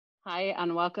Hi,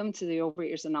 and welcome to the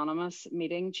Overeaters Anonymous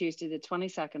meeting, Tuesday, the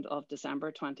 22nd of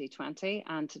December 2020.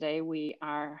 And today we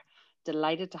are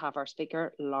delighted to have our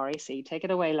speaker, Lawrie C. Take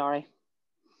it away, Lawrie.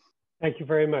 Thank you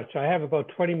very much. I have about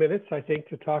 20 minutes, I think,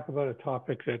 to talk about a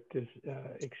topic that is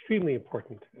extremely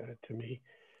important to me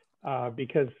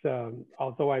because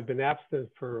although I've been abstinent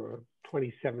for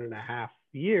 27 and a half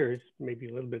years, maybe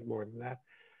a little bit more than that,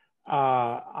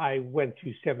 I went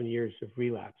through 7 years of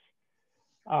relapse.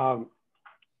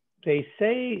 They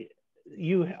say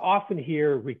you often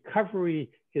hear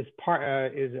recovery is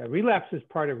relapse is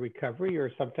part of recovery,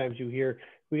 or sometimes you hear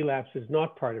relapse is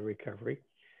not part of recovery.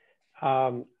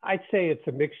 I'd say it's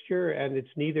a mixture, and it's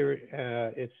neither.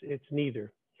 It's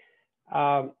neither.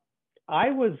 I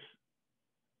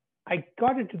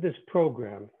got into this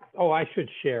program. Oh, I should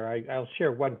share. I'll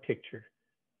share one picture,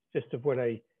 just of what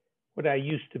I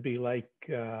used to be like.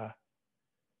 There.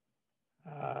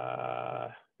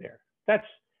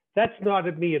 That's not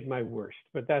me at my worst,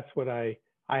 but that's what I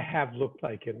have looked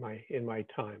like in my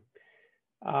time.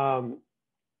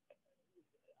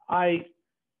 I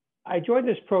joined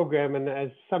this program, and as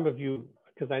some of you,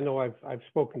 because I know I've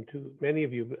spoken to many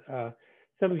of you,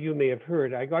 some of you may have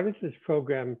heard, I got into this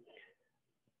program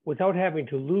without having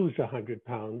to lose 100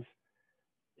 pounds,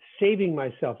 saving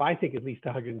myself, I think, at least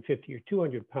 150 or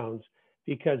 200 pounds,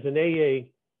 because an AA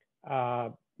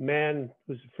man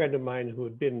who's a friend of mine who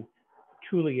had been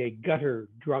truly a gutter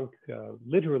drunk,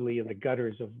 literally in the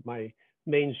gutters of my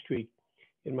main street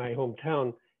in my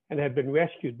hometown, and had been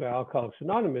rescued by Alcoholics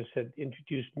Anonymous, had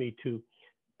introduced me to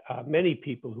many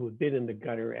people who had been in the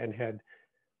gutter and had,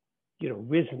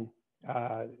 risen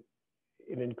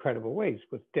in incredible ways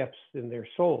with depths in their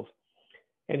souls.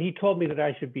 And he told me that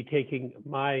I should be taking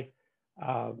my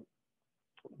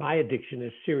addiction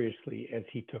as seriously as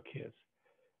he took his.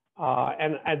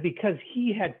 And because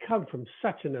he had come from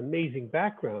such an amazing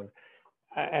background,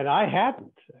 and I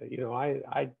hadn't,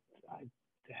 I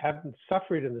haven't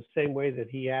suffered in the same way that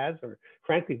he has, or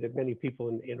frankly, that many people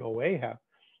in OA have.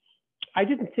 I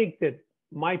didn't think that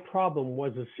my problem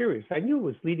was as serious. I knew it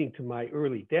was leading to my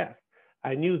early death.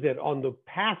 I knew that on the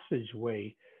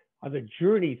passageway, on the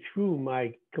journey through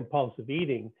my compulsive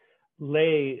eating,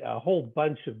 lay a whole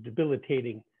bunch of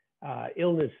debilitating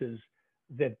illnesses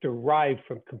that derived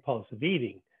from compulsive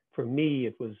eating. For me,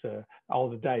 it was all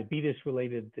the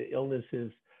diabetes-related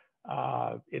illnesses.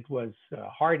 It was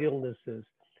heart illnesses.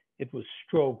 It was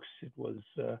strokes. It was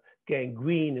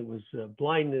gangrene. It was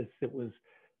blindness. It was,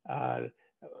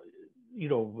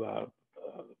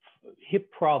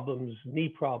 hip problems, knee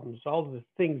problems, all the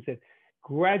things that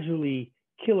gradually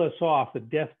kill us off at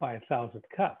death by 1,000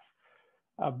 cuts.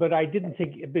 But I didn't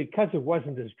think, because it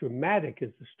wasn't as dramatic as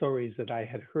the stories that I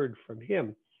had heard from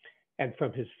him and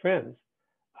from his friends,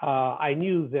 I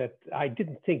knew that I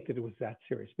didn't think that it was that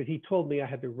serious. But he told me I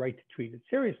had the right to treat it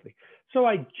seriously. So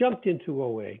I jumped into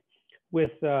OA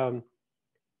with a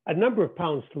number of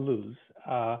pounds to lose,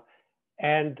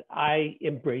 and I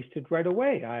embraced it right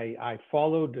away. I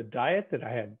followed a diet that I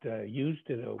had used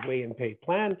in a weigh and pay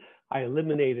plan. I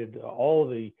eliminated all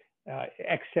the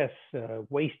excess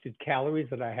wasted calories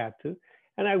that I had to,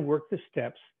 and I worked the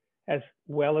steps as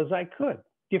well as I could,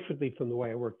 differently from the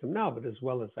way I work them now, but as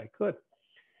well as I could.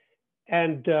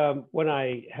 And when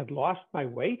I had lost my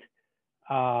weight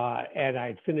and I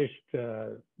had finished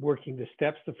working the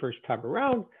steps the first time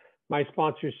around, my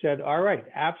sponsor said, all right,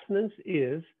 abstinence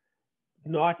is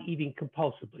not eating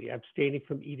compulsively, abstaining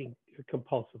from eating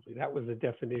compulsively. That was the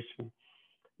definition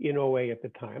in OA at the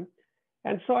time.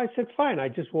 And so I said, fine, I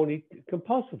just won't eat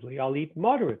compulsively. I'll eat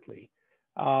moderately.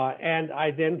 And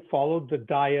I then followed the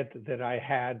diet that I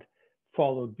had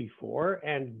followed before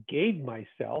and gave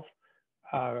myself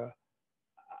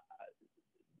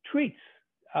treats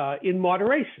in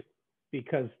moderation,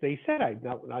 because they said,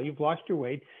 now you've lost your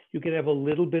weight, you can have a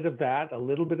little bit of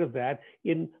that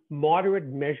in moderate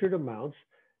measured amounts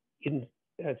in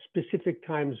specific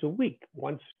times a week,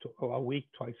 once a week,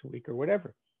 twice a week, or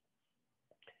whatever.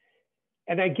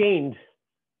 And I gained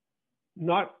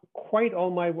not quite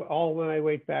all my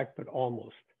weight back, but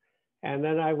almost. And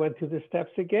then I went through the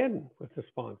steps again with the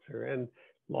sponsor and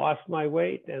lost my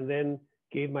weight, and then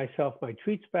gave myself my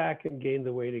treats back and gained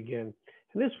the weight again.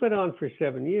 And this went on for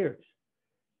 7 years.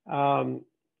 I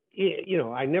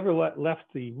never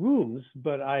left the rooms,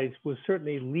 but I was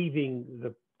certainly leaving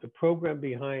the program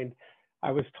behind.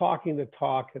 I was talking the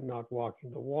talk and not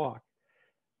walking the walk.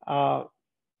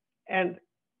 And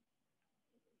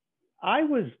I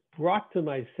was brought to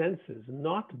my senses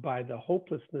not by the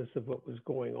hopelessness of what was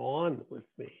going on with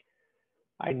me.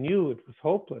 I knew it was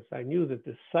hopeless. I knew that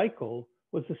the cycle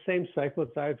was the same cycle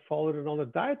as I had followed in all the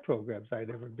diet programs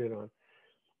I'd ever been on.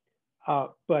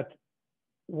 But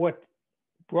what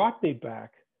brought me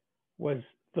back was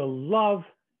the love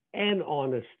and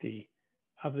honesty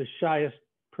of the shyest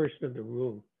person in the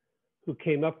room, who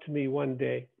came up to me one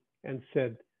day and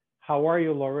said, "How are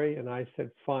you, Lawrie?" And I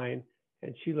said, "Fine."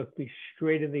 And she looked me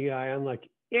straight in the eye, unlike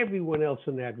everyone else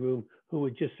in that room who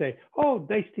would just say, "Oh,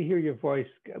 nice to hear your voice.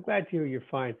 I'm glad to hear you're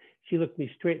fine." She looked me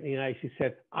straight in the eye. She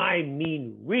said, "I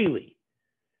mean, really?"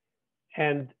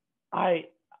 And I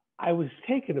was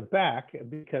taken aback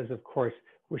because, of course,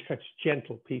 we're such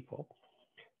gentle people.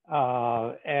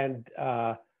 I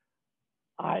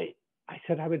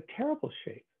said, "I'm in terrible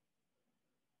shape."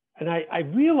 And I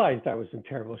realized I was in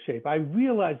terrible shape. I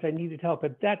realized I needed help.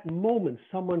 At that moment,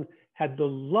 someone had the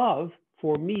love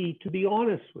for me to be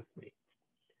honest with me,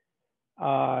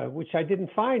 which I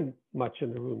didn't find much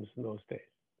in the rooms in those days.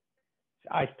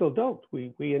 I still don't.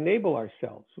 We enable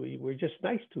ourselves. We're just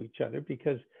nice to each other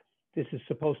because this is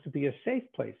supposed to be a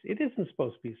safe place. It isn't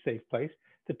supposed to be a safe place.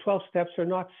 The 12 steps are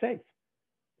not safe.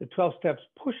 The 12 steps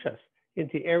push us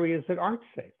into areas that aren't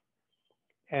safe.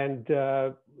 And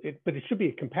but it should be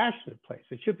a compassionate place.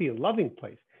 It should be a loving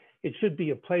place. It should be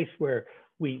a place where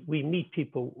we meet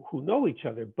people who know each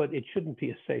other, but it shouldn't be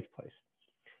a safe place.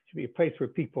 It should be a place where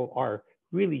people are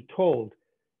really told,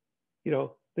 you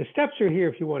know, the steps are here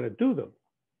if you want to do them.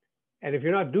 And if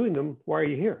you're not doing them, why are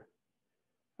you here?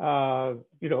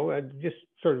 You know, and just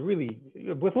sort of really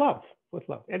with love.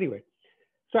 Anyway,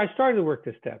 so I started to work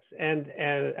the steps and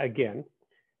again,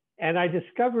 and I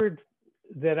discovered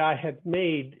that I had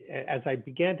made, as I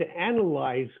began to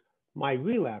analyze my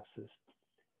relapses,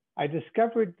 I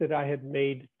discovered that I had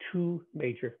made two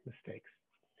major mistakes.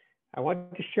 I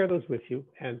want to share those with you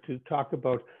and to talk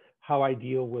about how I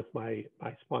deal with my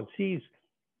sponsees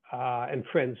and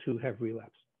friends who have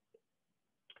relapsed.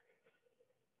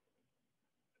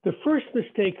 The first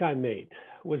mistake I made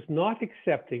was not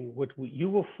accepting what you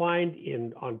will find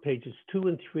on pages 2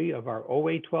 and 3 of our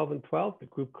OA 12 and 12, the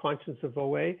group conscience of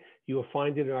OA. You will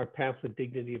find it in our pamphlet,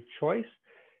 Dignity of Choice,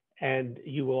 and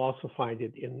you will also find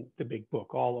it in the big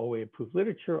book, all OA approved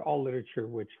literature, all literature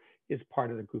which is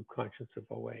part of the group conscience of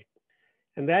OA.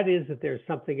 And that is that there's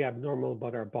something abnormal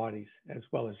about our bodies as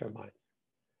well as our minds.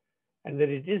 And that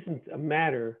it isn't a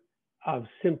matter of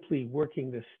simply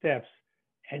working the steps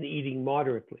and eating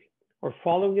moderately or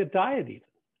following a diet even.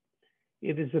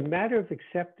 It is a matter of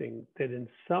accepting that in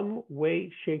some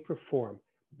way, shape, or form,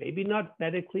 maybe not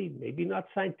medically, maybe not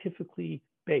scientifically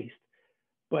based,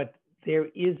 but there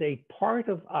is a part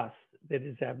of us that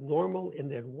is abnormal, and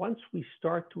that once we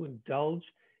start to indulge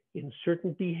in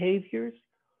certain behaviors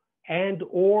and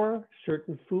or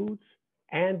certain foods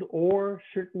and or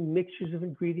certain mixtures of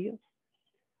ingredients,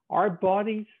 our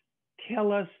bodies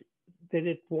tell us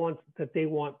that they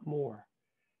want more.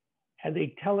 And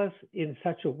they tell us in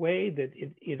such a way that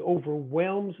it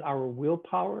overwhelms our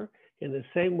willpower, in the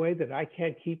same way that I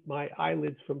can't keep my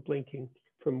eyelids from blinking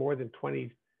for more than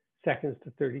 20 seconds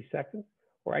to 30 seconds,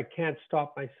 or I can't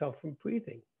stop myself from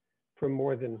breathing for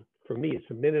more than, for me, it's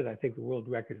a minute. I think the world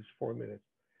record is 4 minutes.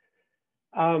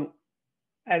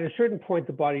 At a certain point,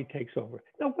 the body takes over.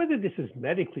 Now, whether this is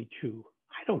medically true,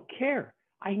 I don't care.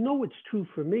 I know it's true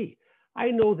for me.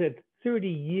 I know that 30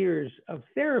 years of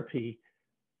therapy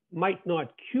might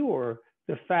not cure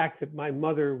the fact that my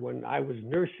mother, when I was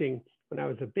nursing, when I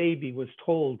was a baby, was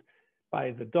told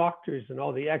by the doctors and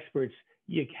all the experts,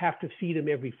 you have to feed him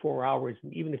every 4 hours.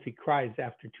 And even if he cries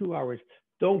after 2 hours,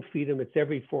 don't feed him. It's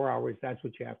every 4 hours. That's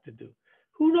what you have to do.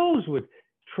 Who knows what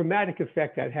traumatic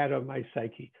effect that had on my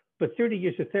psyche? But 30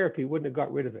 years of therapy wouldn't have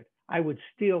got rid of it. I would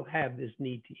still have this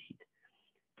need to eat.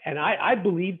 And I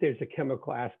believe there's a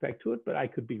chemical aspect to it, but I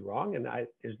could be wrong. And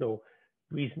there's no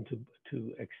reason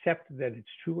to accept that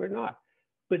it's true or not.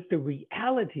 But the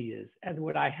reality is, and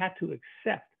what I had to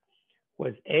accept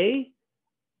was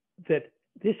that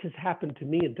this has happened to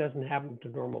me and doesn't happen to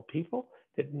normal people,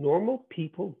 that normal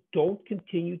people don't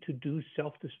continue to do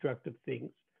self-destructive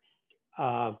things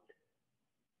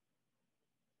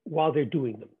while they're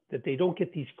doing them, that they don't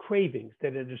get these cravings,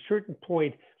 that at a certain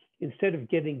point, instead of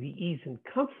getting the ease and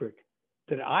comfort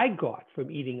that I got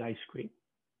from eating ice cream,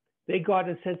 they got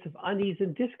a sense of unease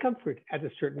and discomfort at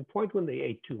a certain point when they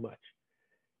ate too much.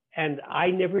 And I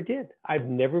never did. I've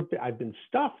been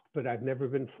stuffed, but I've never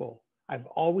been full. I've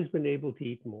always been able to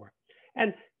eat more.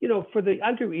 And, you know, for the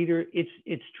undereater,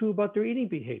 it's true about their eating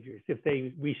behaviors. If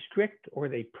they restrict or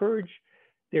they purge,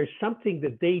 there's something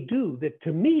that they do that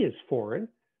to me is foreign,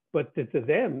 but that to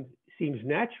them seems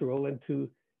natural, and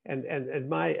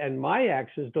my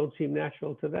actions don't seem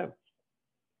natural to them.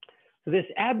 So this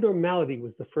abnormality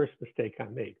was the first mistake I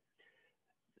made.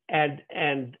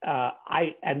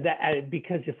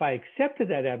 Because if I accepted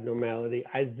that abnormality,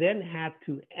 I then had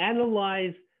to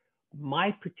analyze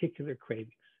my particular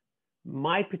cravings,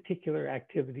 my particular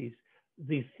activities,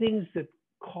 the things that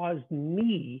caused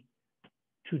me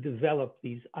to develop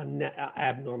these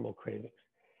abnormal cravings.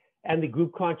 And the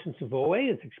group conscience of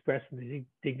OA, is expressed in the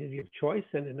Dignity of Choice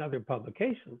and in other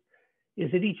publications,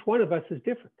 is that each one of us is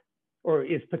different, or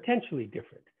is potentially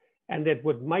different. And that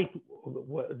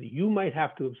you might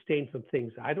have to abstain from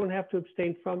things I don't have to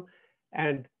abstain from,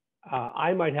 and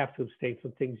I might have to abstain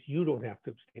from things you don't have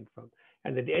to abstain from.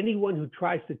 And that anyone who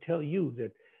tries to tell you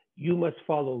that you must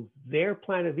follow their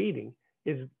plan of eating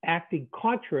is acting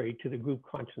contrary to the group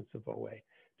conscience of OA,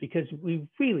 because we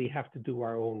really have to do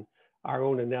our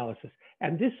own analysis.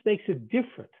 And this makes it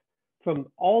different from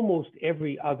almost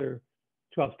every other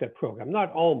 12-step program,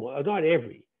 not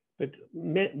every, but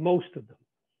most of them,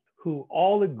 who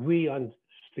all agree on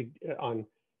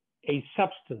a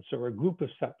substance or a group of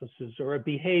substances or a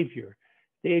behavior.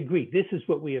 They agree, this is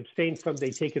what we abstain from. They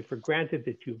take it for granted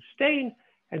that you abstain,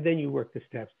 and then you work the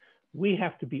steps. We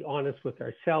have to be honest with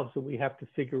ourselves, and we have to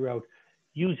figure out,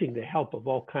 using the help of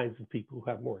all kinds of people who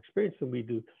have more experience than we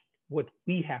do, what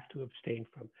we have to abstain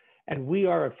from. And we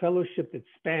are a fellowship that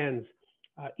spans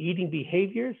eating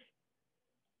behaviors,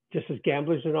 just as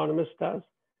Gamblers Anonymous does,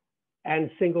 and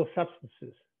single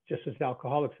substances, just as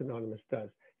Alcoholics Anonymous does.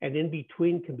 And in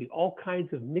between can be all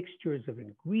kinds of mixtures of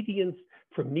ingredients.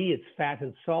 For me, it's fat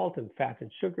and salt and fat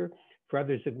and sugar. For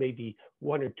others, it may be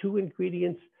one or two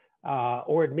ingredients,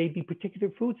 or it may be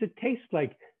particular foods that taste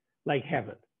like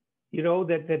heaven, you know,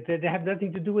 that have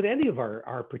nothing to do with any of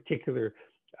our particular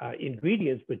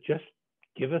ingredients, but just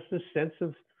give us the sense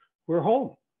of we're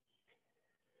home.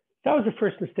 That was the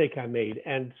first mistake I made.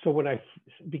 And so when I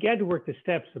began to work the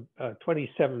steps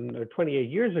 27 or 28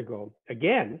 years ago,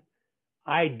 again,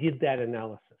 I did that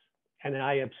analysis, and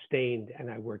I abstained and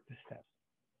I worked the steps.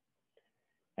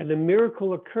 And the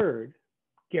miracle occurred,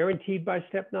 guaranteed by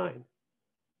step 9,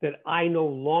 that I no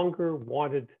longer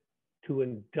wanted to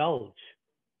indulge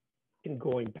in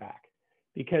going back,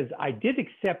 because I did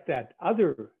accept that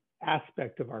other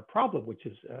aspect of our problem, which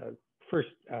is first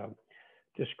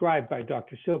described by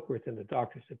Dr. Silkworth in the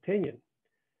Doctor's Opinion,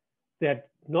 that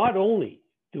not only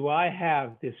do I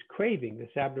have this craving,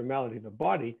 this abnormality of the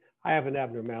body, I have an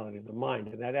abnormality of the mind.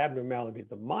 And that abnormality of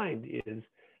the mind is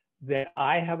that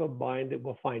I have a mind that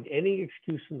will find any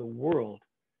excuse in the world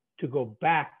to go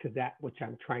back to that which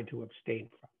I'm trying to abstain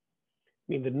from.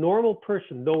 I mean, the normal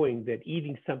person, knowing that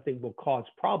eating something will cause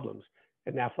problems,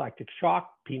 anaphylactic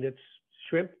shock, peanuts,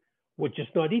 shrimp, would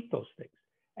just not eat those things.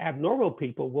 Abnormal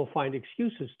people will find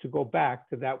excuses to go back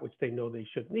to that which they know they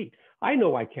shouldn't eat. I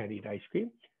know I can't eat ice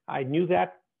cream. I knew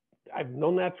that. I've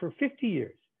known that for 50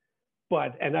 years.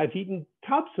 And I've eaten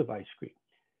tubs of ice cream.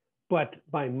 But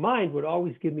my mind would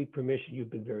always give me permission.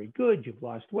 You've been very good. You've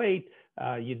lost weight.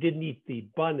 You didn't eat the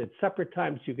bun at supper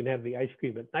time, so you can have the ice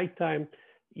cream at nighttime.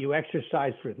 You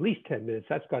exercise for at least 10 minutes.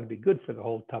 That's got to be good for the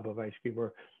whole tub of ice cream.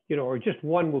 Or, you know, or just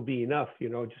one will be enough. You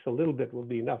know, just a little bit will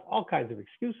be enough. All kinds of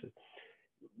excuses,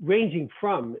 ranging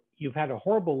from you've had a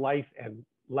horrible life and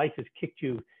life has kicked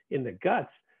you in the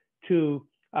guts to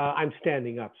I'm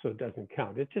standing up, so it doesn't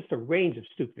count. It's just a range of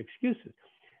stupid excuses.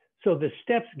 So the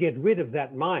steps get rid of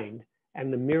that mind,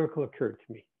 and the miracle occurred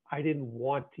to me. I didn't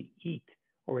want to eat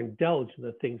or indulge in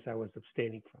the things I was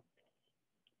abstaining from.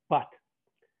 But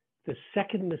the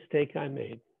second mistake I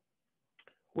made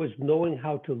was knowing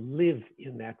how to live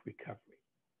in that recovery.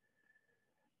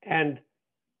 And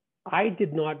I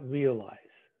did not realize,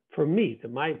 for me,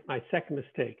 that my second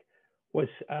mistake was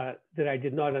that I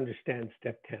did not understand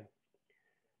step 10.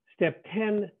 Step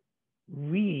 10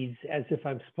 reads as if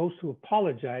I'm supposed to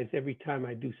apologize every time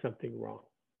I do something wrong.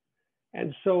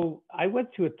 And so I went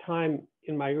through a time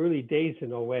in my early days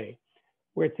in OA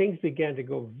where things began to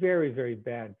go very, very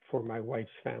bad for my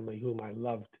wife's family, whom I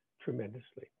loved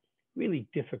tremendously. Really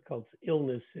difficult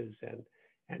illnesses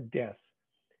and deaths.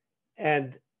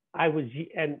 And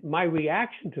my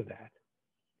reaction to that,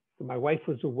 my wife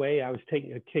was away, I was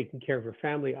taking care of her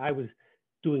family, I was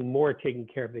doing more taking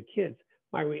care of the kids.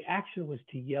 My reaction was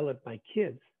to yell at my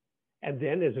kids, and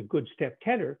then as a good step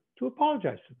 10er, to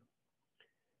apologize to them.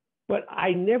 But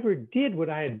I never did what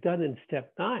I had done in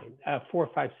step 9, 4,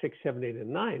 5, 6, 7, 8, and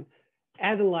 9,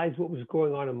 analyze what was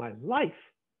going on in my life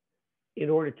in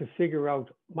order to figure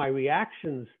out my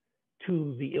reactions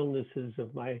to the illnesses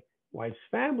of my wife's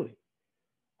family.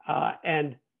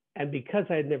 And because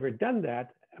I had never done that,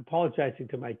 apologizing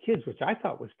to my kids, which I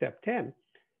thought was step 10,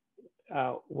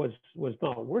 was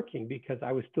not working, because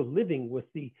I was still living with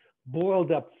the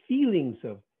boiled up feelings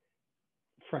of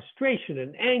frustration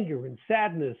and anger and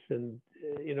sadness and,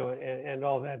 and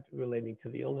all that relating to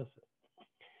the illnesses.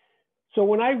 So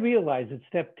when I realized that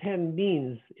step 10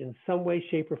 means in some way,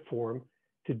 shape, or form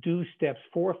to do steps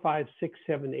 4, 5, 6,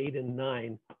 7, 8, and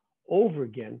 9 over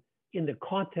again in the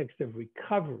context of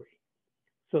recovery,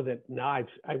 so that now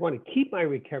I want to keep my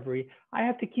recovery, I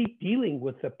have to keep dealing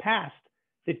with the past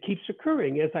that keeps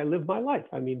occurring as I live my life.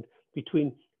 I mean,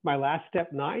 between my last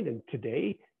step 9 and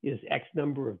today is X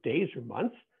number of days or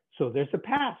months. So there's a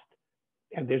past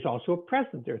and there's also a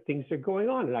present. There are things that are going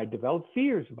on and I develop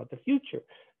fears about the future.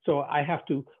 So I have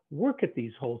to work at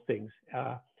these whole things.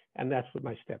 And that's what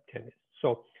my step 10 is.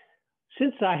 So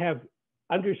since I have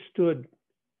understood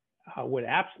what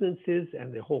abstinence is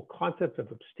and the whole concept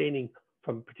of abstaining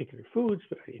from particular foods,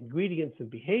 ingredients, and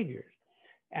behaviors,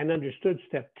 and understood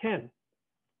step 10,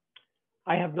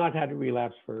 I have not had a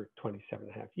relapse for 27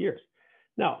 and a half years.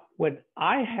 Now, when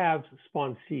I have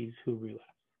sponsees who relapse,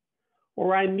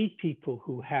 or I meet people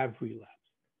who have relapsed,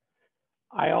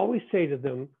 I always say to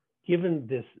them, given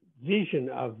this vision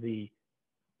of the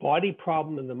body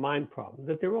problem and the mind problem,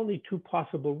 that there are only two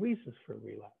possible reasons for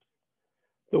relapse.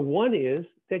 The one is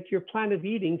that your plan of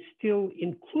eating still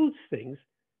includes things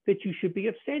that you should be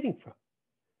abstaining from.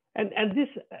 And this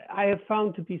I have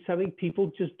found to be something people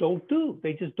just don't do.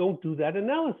 They just don't do that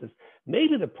analysis.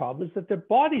 Maybe the problem is that their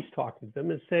body's talking to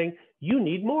them and saying, you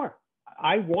need more.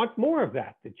 I want more of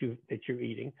that you're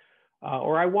eating,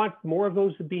 or I want more of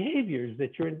those behaviors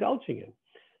that you're indulging in.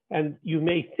 And you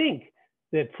may think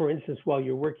that, for instance, while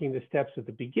you're working the steps at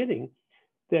the beginning,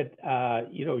 that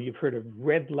you've heard of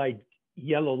red light,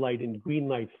 yellow light, and green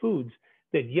light foods,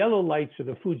 that yellow lights are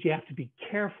the foods you have to be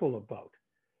careful about.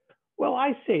 Well,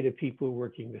 I say to people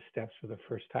working the steps for the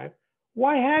first time,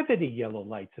 why have any yellow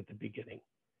lights at the beginning?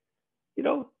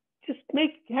 Just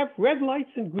have red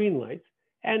lights and green lights.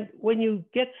 And when you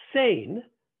get sane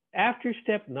after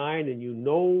step 9 and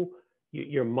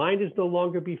your mind is no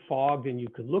longer befogged and you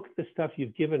can look at the stuff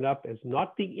you've given up as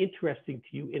not being interesting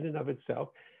to you in and of itself,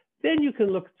 then you can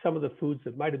look at some of the foods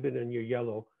that might have been on your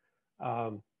yellow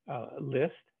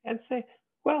list and say,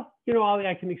 well,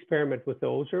 I can experiment with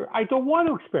those, or I don't want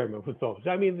to experiment with those.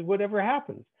 I mean, whatever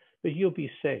happens, but you'll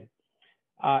be sane.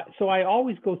 So I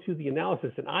always go through the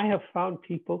analysis, and I have found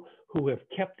people who have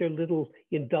kept their little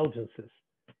indulgences.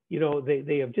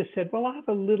 They have just said, well, I'll have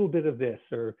a little bit of this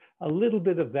or a little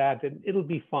bit of that, and it'll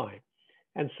be fine.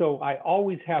 And so I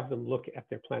always have them look at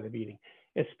their plan of eating,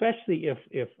 especially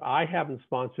if I haven't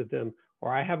sponsored them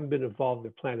or I haven't been involved in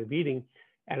their plan of eating,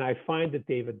 and I find that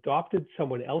they've adopted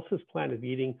someone else's plan of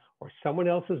eating or someone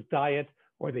else's diet,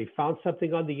 or they found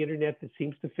something on the internet that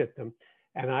seems to fit them.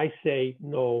 And I say,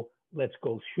 no, let's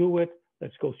go through it.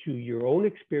 Let's go through your own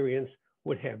experience.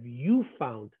 What have you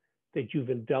found that you've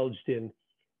indulged in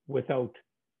without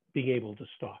being able to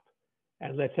stop?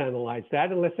 And let's analyze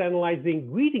that. And let's analyze the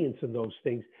ingredients in those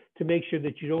things to make sure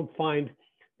that you don't find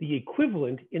the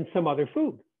equivalent in some other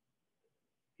food.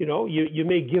 You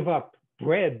may give up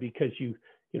bread because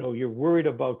you're worried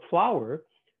about flour,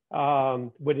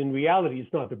 but in reality,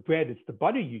 it's not the bread, it's the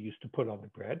butter you used to put on the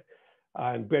bread.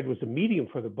 And bread was a medium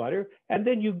for the butter. And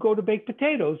then you go to baked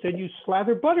potatoes and you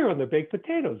slather butter on the baked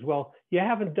potatoes. Well, you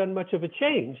haven't done much of a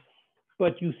change,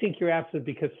 but you think you're abstinent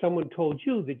because someone told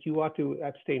you that you ought to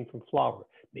abstain from flour.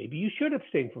 Maybe you should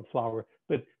abstain from flour,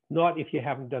 but not if you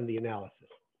haven't done the analysis.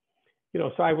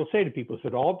 So I will say to people, is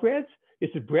it all breads? Is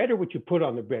it bread or what you put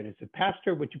on the bread? Is it pasta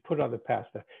or what you put on the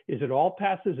pasta? Is it all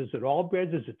pastas? Is it all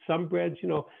breads? Is it some breads?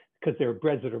 Because there are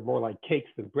breads that are more like cakes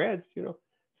than breads,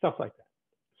 stuff like that.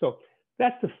 So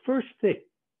that's the first thing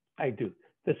I do.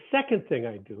 The second thing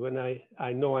I do, and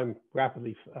I know I'm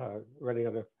rapidly running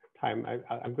out of time.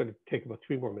 I'm going to take about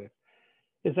 3 more minutes,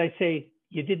 is I say,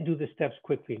 you didn't do the steps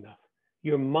quickly enough.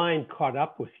 Your mind caught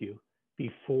up with you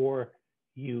before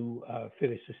you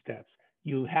finish the steps.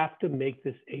 You have to make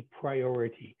this a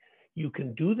priority. You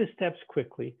can do the steps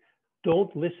quickly.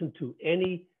 Don't listen to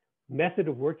any method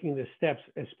of working the steps,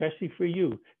 especially for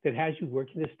you, that has you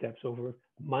working the steps over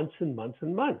months and months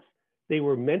and months. They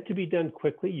were meant to be done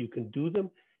quickly. You can do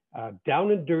them down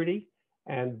and dirty,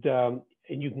 and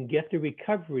you can get the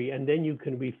recovery, and then you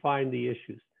can refine the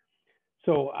issues.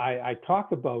 So I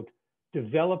talk about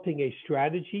developing a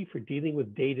strategy for dealing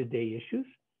with day-to-day issues,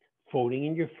 phoning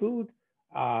in your food,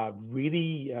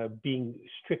 really being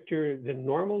stricter than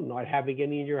normal, not having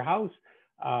any in your house,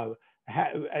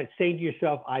 saying to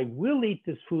yourself, I will eat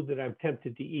this food that I'm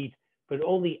tempted to eat, but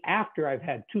only after I've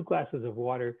had 2 glasses of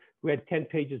water, read 10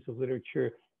 pages of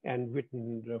literature, and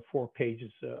written 4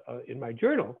 pages in my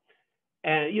journal.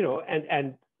 And,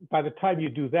 and by the time you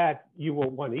do that, you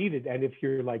won't want to eat it. And if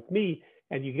you're like me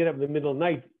and you get up in the middle of the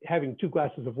night, having 2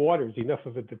 glasses of water is enough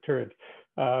of a deterrent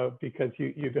because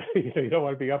you don't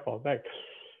want to be up all night.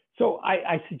 So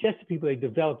I suggest to people they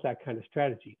develop that kind of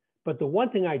strategy. But the one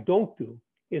thing I don't do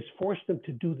is force them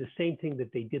to do the same thing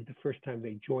that they did the first time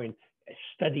they joined,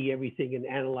 study everything and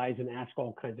analyze and ask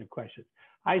all kinds of questions.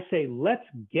 I say, let's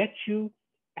get you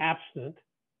abstinent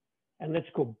and let's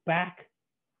go back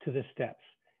to the steps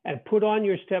and put on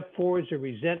your step 4s or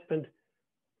resentment.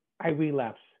 I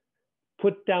relapse.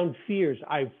 Put down fears.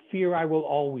 I fear I will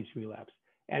always relapse,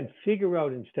 and figure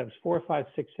out in steps 4, 5,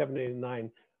 6, 7, 8, and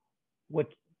 9 what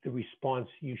the response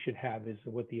you should have is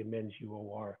and what the amends you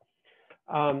owe are.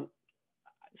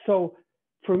 So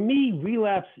for me,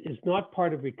 relapse is not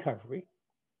part of recovery,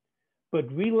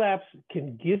 but relapse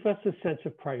can give us a sense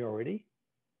of priority.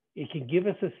 It can give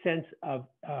us a sense of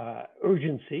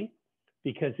urgency,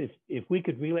 because if we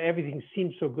could relapse, everything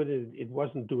seems so good it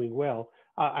wasn't doing well.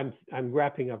 I'm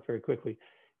wrapping up very quickly.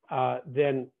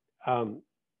 Then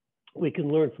we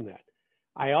can learn from that.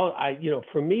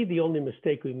 For me, the only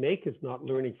mistake we make is not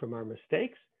learning from our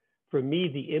mistakes. For me,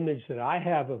 the image that I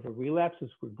have of a relapse is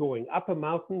we're going up a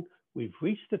mountain, we've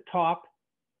reached the top,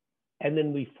 and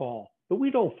then we fall. But we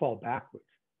don't fall backwards.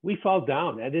 We fall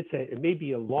down, and it may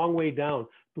be a long way down,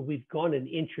 but we've gone an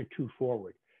inch or 2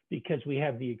 forward because we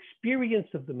have the experience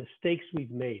of the mistakes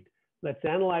we've made. Let's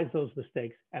analyze those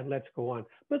mistakes and let's go on.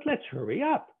 But let's hurry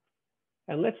up,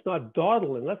 and let's not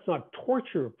dawdle, and let's not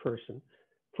torture a person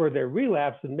for their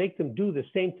relapse and make them do the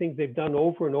same things they've done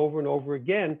over and over and over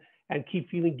again and keep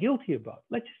feeling guilty about.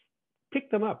 Let's just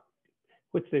pick them up.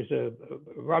 There's a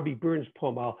Robbie Burns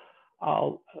poem,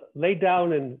 I'll lay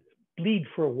down and bleed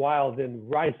for a while, then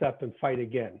rise up and fight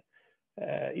again.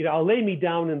 I'll lay me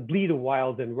down and bleed a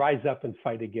while, then rise up and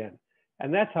fight again.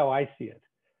 And that's how I see it.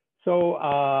 So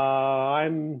I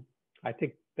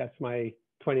think that's my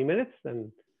 20 minutes, and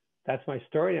that's my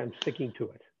story. I'm sticking to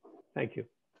it. Thank you.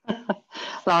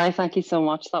 Lawrie, thank you so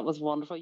much. That was wonderful.